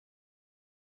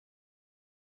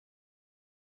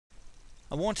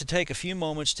I want to take a few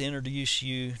moments to introduce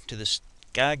you to the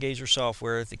SkyGazer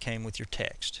software that came with your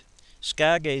text.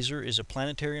 SkyGazer is a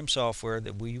planetarium software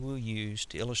that we will use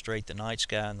to illustrate the night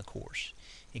sky in the course.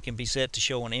 It can be set to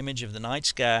show an image of the night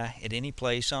sky at any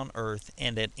place on Earth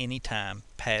and at any time,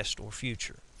 past or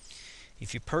future.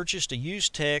 If you purchased a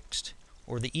used text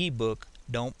or the ebook,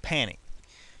 don't panic.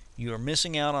 You are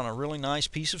missing out on a really nice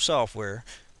piece of software,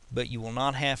 but you will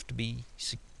not have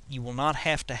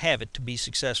to have it to be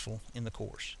successful in the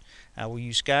course. I will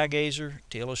use SkyGazer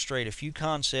to illustrate a few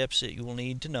concepts that you will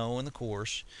need to know in the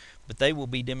course, but they will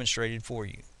be demonstrated for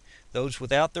you. Those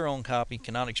without their own copy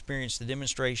cannot experience the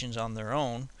demonstrations on their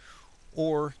own,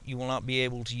 or you will not be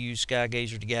able to use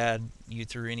SkyGazer to guide you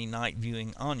through any night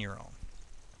viewing on your own.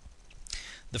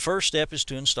 The first step is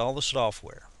to install the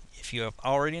software. If you have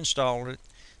already installed it,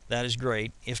 that is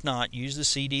great. If not, use the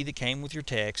CD that came with your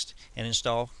text and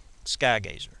install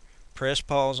SkyGazer. Press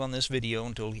pause on this video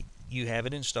until you have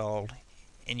it installed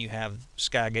and you have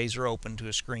SkyGazer open to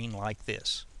a screen like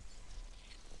this.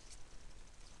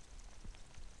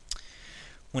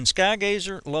 When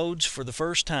SkyGazer loads for the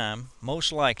first time,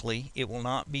 most likely it will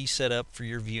not be set up for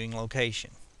your viewing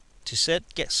location. To set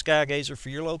SkyGazer for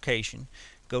your location,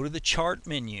 go to the Chart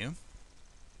menu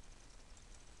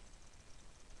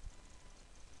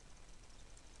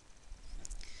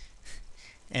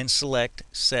and select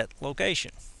Set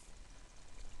Location.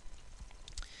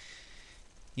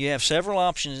 You have several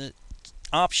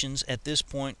options at this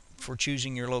point for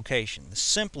choosing your location. The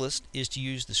simplest is to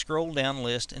use the scroll down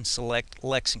list and select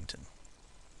Lexington.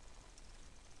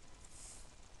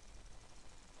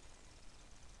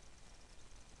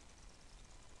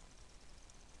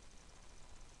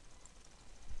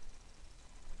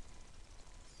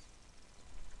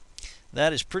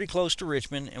 That is pretty close to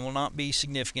Richmond and will not be a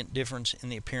significant difference in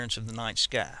the appearance of the night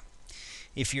sky.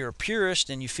 If you're a purist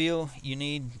and you feel you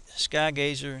need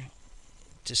SkyGazer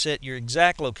to set your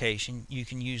exact location, you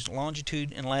can use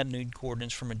longitude and latitude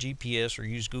coordinates from a GPS or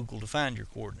use Google to find your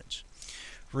coordinates.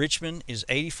 Richmond is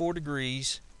 84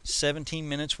 degrees, 17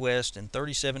 minutes west, and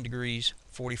 37 degrees,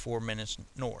 44 minutes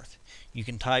north. You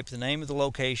can type the name of the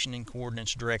location and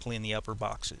coordinates directly in the upper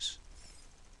boxes.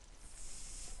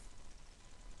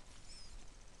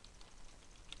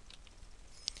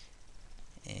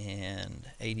 And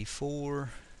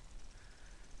 84,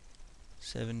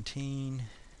 17,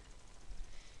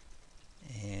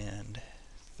 and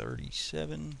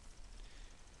 37,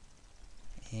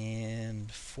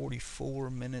 and 44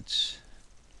 minutes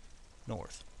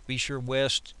north. Be sure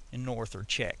west and north are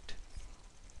checked.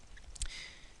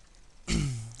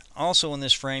 Also in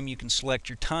this frame you can select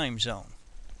your time zone.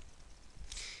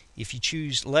 If you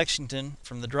choose Lexington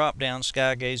from the drop down,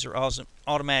 SkyGazer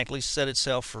automatically set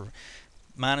itself for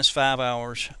 -5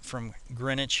 hours from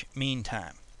Greenwich Mean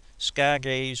Time.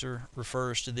 SkyGazer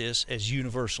refers to this as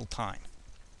universal time.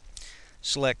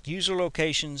 Select User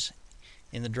Locations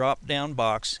in the drop-down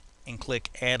box and click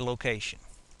Add Location.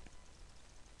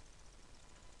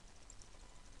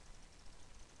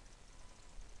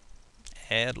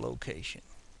 Add Location.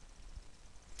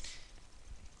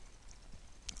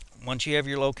 Once you have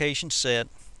your location set,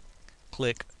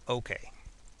 click OK.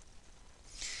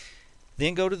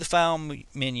 Then go to the File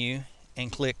menu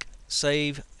and click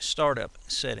Save Startup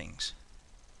Settings.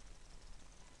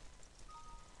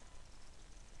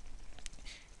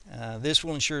 This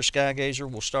will ensure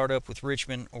SkyGazer will start up with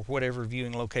Richmond or whatever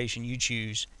viewing location you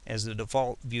choose as the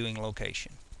default viewing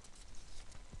location.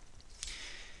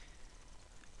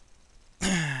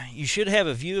 You should have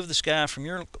a view of the sky from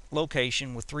your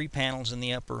location with 3 panels in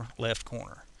the upper left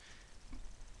corner: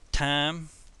 Time,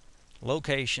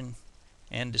 Location,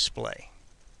 and Display.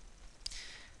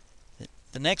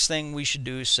 The next thing we should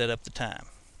do is set up the time.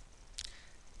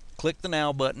 Click the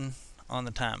Now button on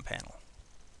the Time panel.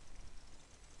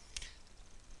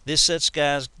 This sets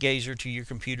SkyGazer to your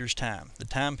computer's time. The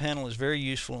time panel is very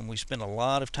useful and we spend a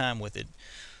lot of time with it.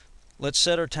 Let's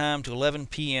set our time to 11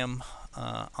 p.m.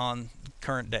 On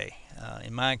current day.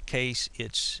 In my case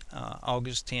it's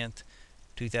August 10th,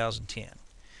 2010.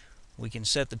 We can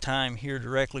set the time here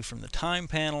directly from the time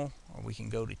panel, or we can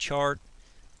go to Chart,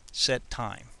 Set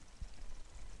Time.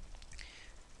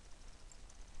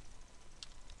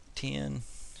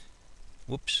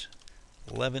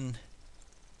 11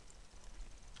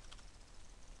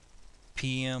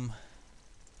 p.m.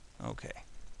 Okay.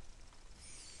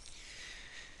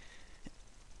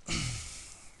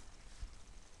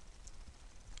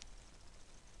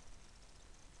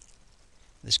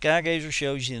 The SkyGazer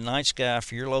shows you the night sky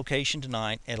for your location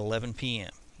tonight at 11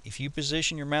 p.m. If you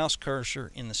position your mouse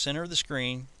cursor in the center of the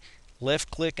screen,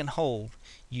 left click and hold,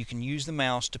 you can use the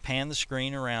mouse to pan the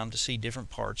screen around to see different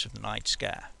parts of the night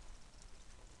sky.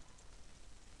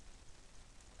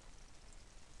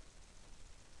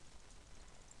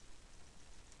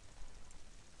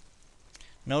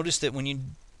 Notice that when you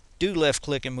do left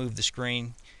click and move the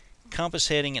screen, compass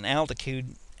heading and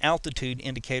altitude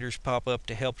indicators pop up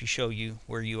to help you show you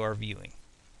where you are viewing.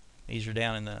 These are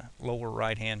down in the lower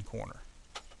right hand corner.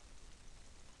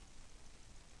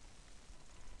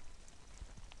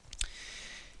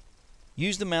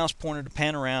 Use the mouse pointer to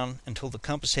pan around until the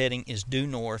compass heading is due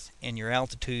north and your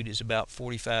altitude is about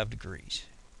 45 degrees.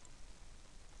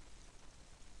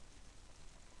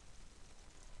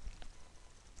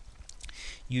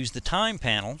 Use the time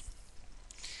panel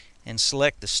and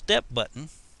select the step button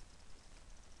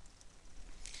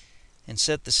and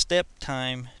set the step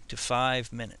time to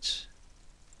 5 minutes.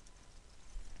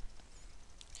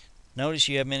 Notice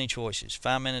you have many choices.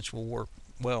 5 minutes will work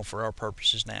well for our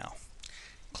purposes now.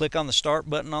 Click on the start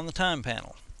button on the time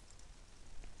panel.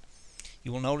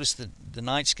 You will notice that the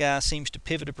night sky seems to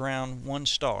pivot around one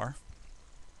star.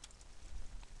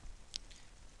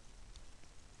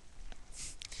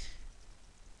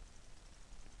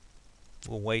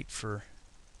 We'll wait for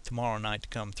tomorrow night to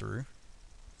come through.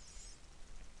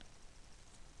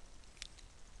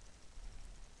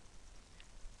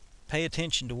 Pay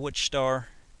attention to which star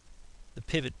the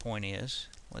pivot point is.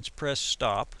 Let's press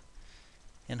stop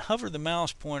and hover the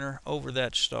mouse pointer over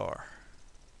that star.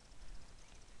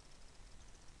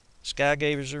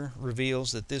 SkyGazer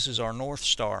reveals that this is our North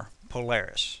Star,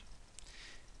 Polaris.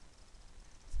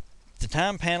 The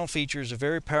time panel features a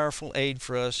very powerful aid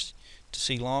for us to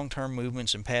see long-term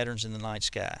movements and patterns in the night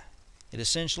sky. It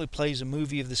essentially plays a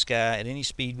movie of the sky at any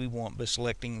speed we want by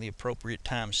selecting the appropriate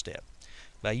time step.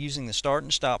 By using the start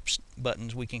and stop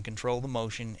buttons, we can control the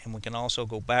motion, and we can also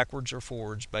go backwards or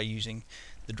forwards by using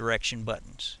the direction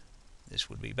buttons. This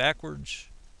would be backwards,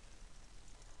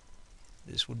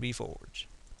 this would be forwards.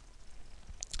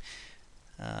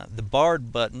 The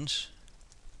barred buttons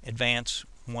advance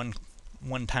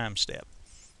one time step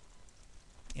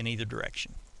in either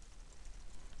direction.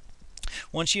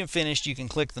 Once you have finished, you can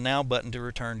click the Now button to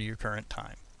return to your current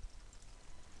time.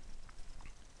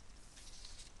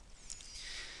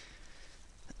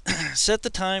 Set the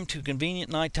time to convenient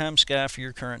nighttime sky for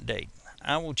your current date.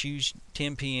 I will choose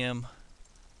 10 p.m.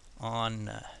 on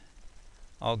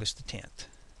August the 10th.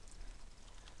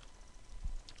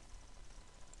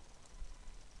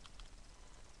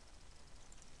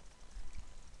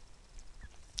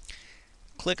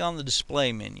 Click on the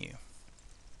display menu.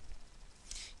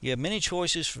 You have many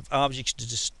choices for objects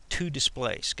to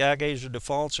display. SkyGazer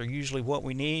defaults are usually what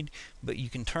we need, but you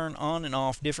can turn on and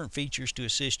off different features to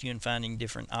assist you in finding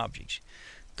different objects.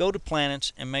 Go to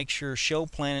Planets and make sure Show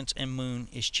Planets and Moon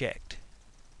is checked.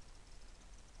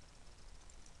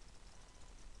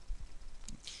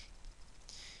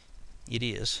 It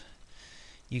is.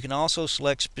 You can also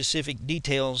select specific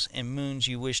details and moons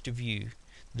you wish to view.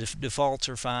 The defaults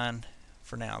are fine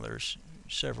for now. There's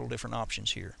several different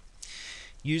options here.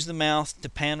 Use the mouse to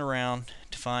pan around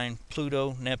to find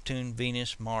Pluto, Neptune,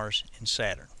 Venus, Mars, and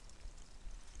Saturn.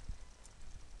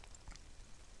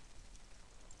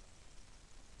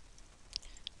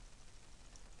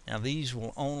 Now these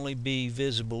will only be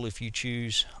visible if you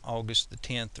choose August the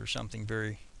 10th or something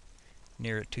very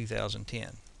near at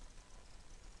 2010.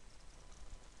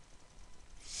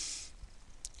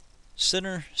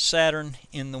 Center Saturn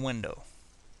in the window.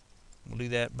 We'll do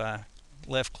that by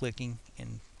left clicking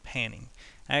and panning.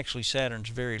 Actually, Saturn's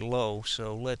very low,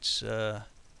 so let's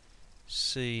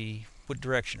see, what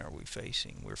direction are we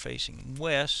facing? We're facing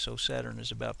west, so Saturn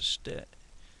is about to stay.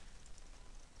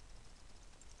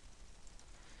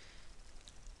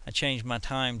 I changed my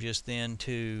time just then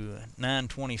to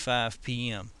 9:25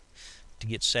 p.m. to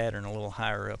get Saturn a little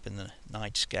higher up in the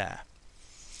night sky.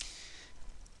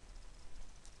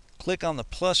 Click on the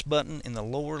plus button in the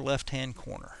lower left-hand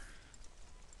corner.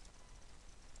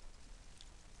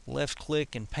 Left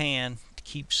click and pan to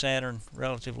keep Saturn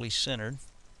relatively centered.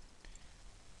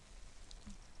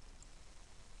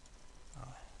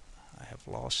 I have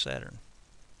lost Saturn.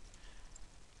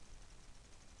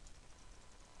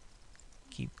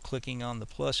 Keep clicking on the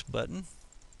plus button.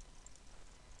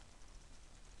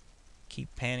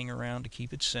 Keep panning around to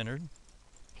keep it centered.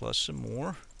 Plus some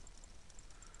more.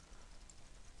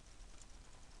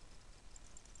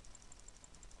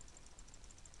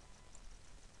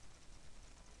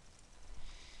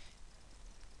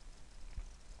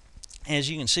 As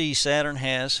you can see, Saturn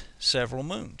has several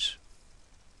moons.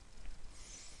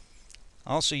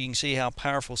 Also, you can see how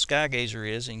powerful SkyGazer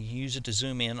is, and you can use it to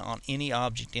zoom in on any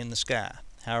object in the sky.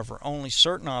 However, only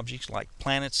certain objects like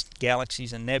planets,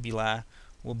 galaxies, and nebulae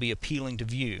will be appealing to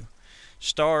view.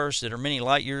 Stars that are many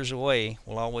light years away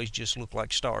will always just look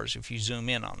like stars if you zoom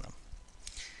in on them.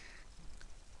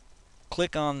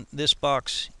 Click on this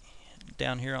box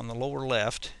down here on the lower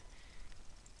left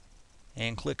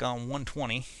and click on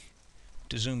 120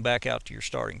 to zoom back out to your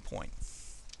starting point.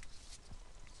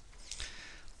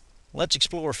 Let's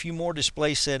explore a few more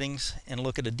display settings and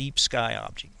look at a deep sky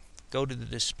object. Go to the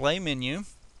display menu,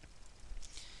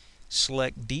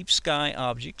 select deep sky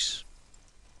objects,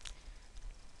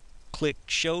 click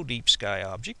show deep sky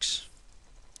objects,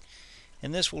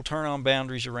 and this will turn on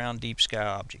boundaries around deep sky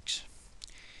objects.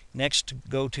 Next,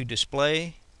 go to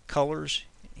display, colors,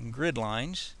 and grid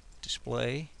lines,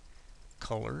 display,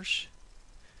 colors,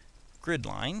 grid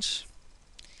lines,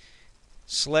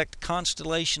 select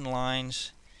constellation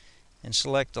lines and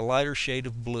select a lighter shade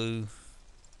of blue,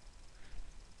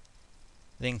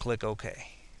 then click OK.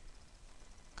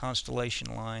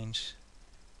 Constellation lines,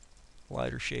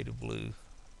 lighter shade of blue,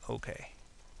 OK.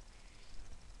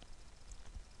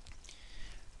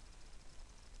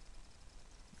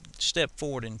 Step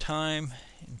forward in time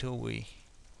until we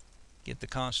get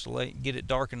it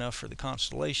dark enough for the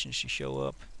constellations to show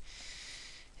up,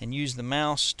 and use the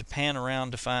mouse to pan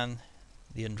around to find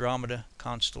the Andromeda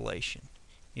constellation.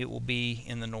 It will be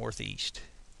in the northeast.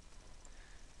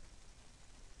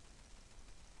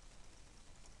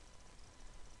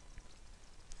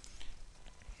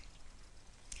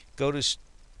 Go to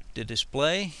the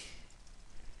display,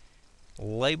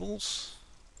 labels,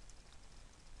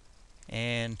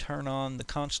 and turn on the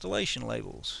constellation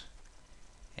labels.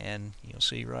 And you'll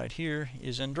see right here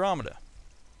is Andromeda.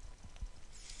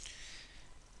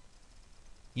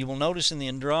 You will notice in the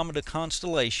Andromeda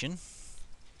constellation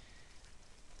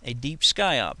a deep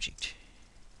sky object.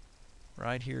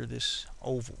 Right here, this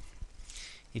oval.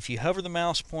 If you hover the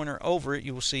mouse pointer over it,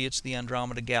 you will see it's the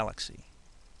Andromeda galaxy.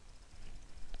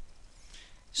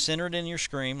 Center it in your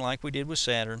screen like we did with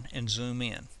Saturn and zoom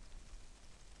in.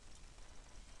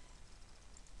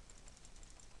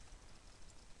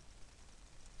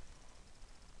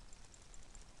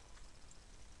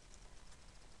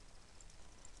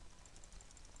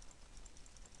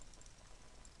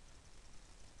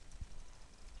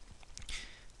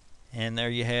 And there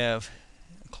you have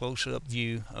a close-up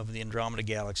view of the Andromeda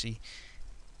galaxy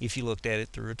if you looked at it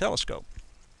through a telescope.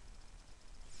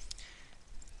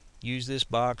 Use this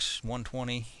box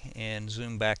 120 and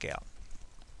zoom back out.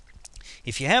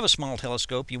 If you have a small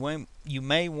telescope, you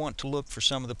may want to look for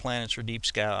some of the planets or deep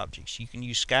sky objects. You can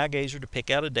use SkyGazer to pick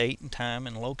out a date and time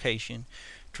and location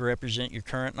to represent your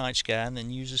current night sky, and then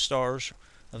use the stars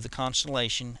of the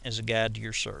constellation as a guide to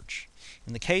your search.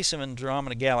 In the case of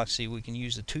Andromeda galaxy, we can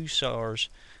use the two stars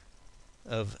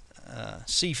of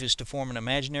Cephas to form an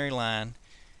imaginary line.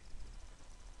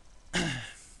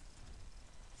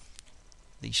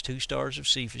 These two stars of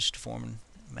Cephas to form an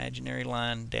imaginary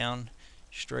line down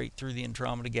straight through the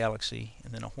Andromeda galaxy,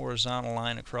 and then a horizontal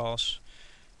line across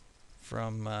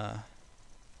from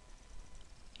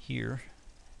here,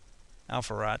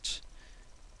 Alpha-Rights,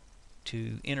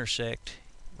 to intersect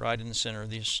right in the center of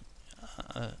this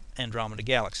Andromeda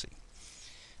galaxy.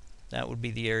 That would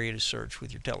be the area to search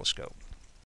with your telescope.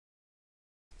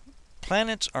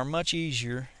 Planets are much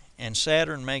easier, and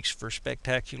Saturn makes for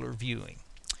spectacular viewing.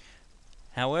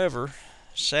 However,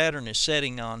 Saturn is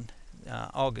setting on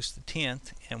August the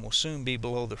 10th and will soon be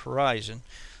below the horizon.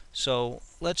 So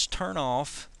let's turn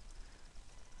off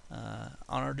on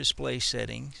our display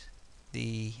settings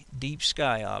the deep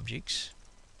sky objects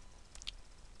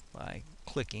by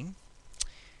clicking,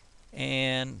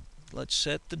 and let's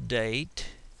set the date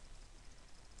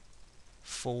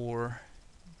for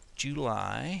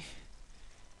July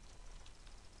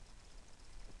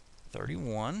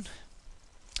 31,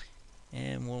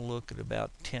 and we'll look at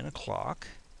about 10 o'clock.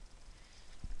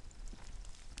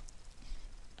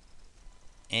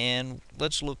 And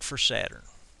let's look for Saturn.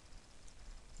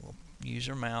 We'll use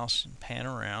our mouse and pan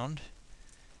around.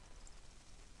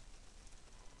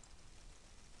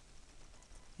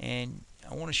 And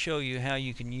I want to show you how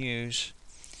you can use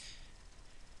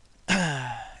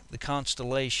the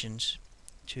constellations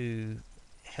to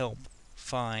help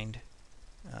find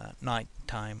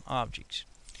nighttime objects.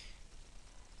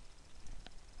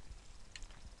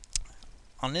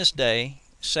 On this day,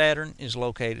 Saturn is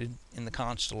located in the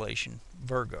constellation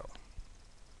Virgo.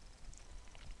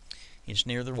 It's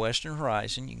near the western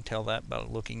horizon. You can tell that by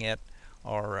looking at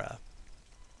our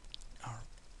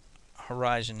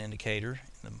horizon indicator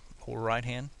in the lower right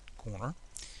hand corner.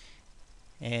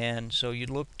 And so you'd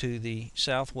look to the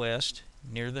southwest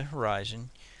near the horizon,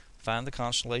 find the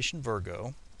constellation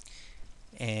Virgo,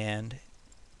 And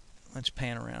let's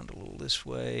pan around a little this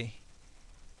way.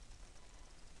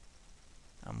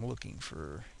 I'm looking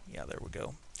for, yeah, there we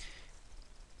go.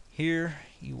 Here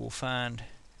you will find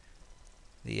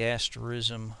the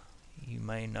asterism you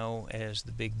may know as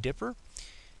the Big Dipper.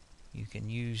 You can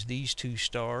use these two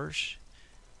stars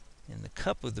in the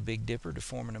cup of the Big Dipper to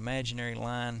form an imaginary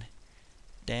line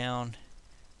down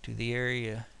to the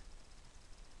area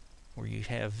where you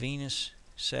have Venus,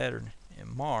 Saturn, and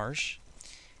Mars.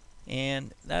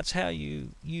 And that's how you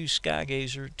use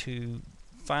SkyGazer to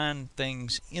find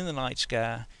things in the night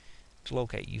sky to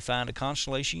locate. You find a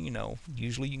constellation you know,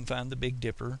 usually you can find the Big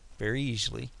Dipper very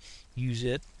easily, use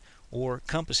it, or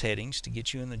compass headings to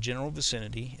get you in the general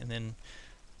vicinity, and then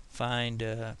find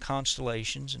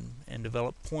constellations and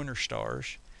develop pointer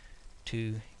stars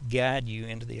to guide you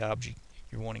into the object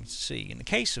you're wanting to see. In the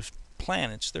case of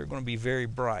planets, they're going to be very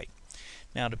bright.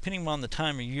 Now, depending on the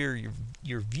time of year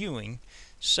you're viewing,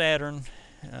 Saturn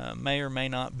may or may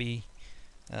not be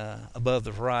above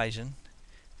the horizon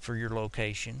for your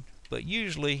location, but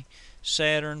usually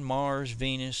Saturn, Mars,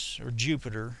 Venus, or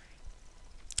Jupiter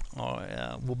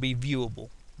will be viewable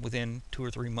within 2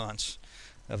 or 3 months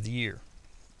of the year.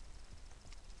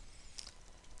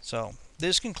 So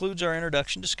this concludes our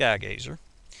introduction to SkyGazer.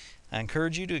 I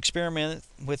encourage you to experiment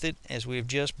with it, as we have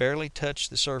just barely touched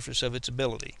the surface of its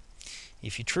ability.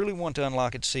 If you truly want to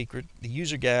unlock its secret, the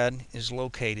user guide is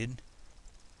located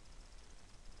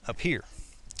up here,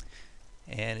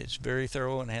 and it's very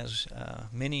thorough and has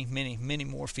many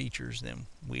more features than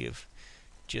we have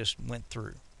just went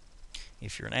through.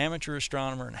 If you're an amateur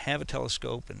astronomer and have a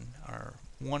telescope and are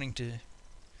wanting to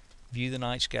view the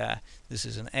night sky, this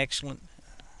is an excellent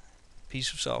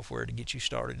piece of software to get you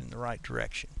started in the right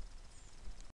direction.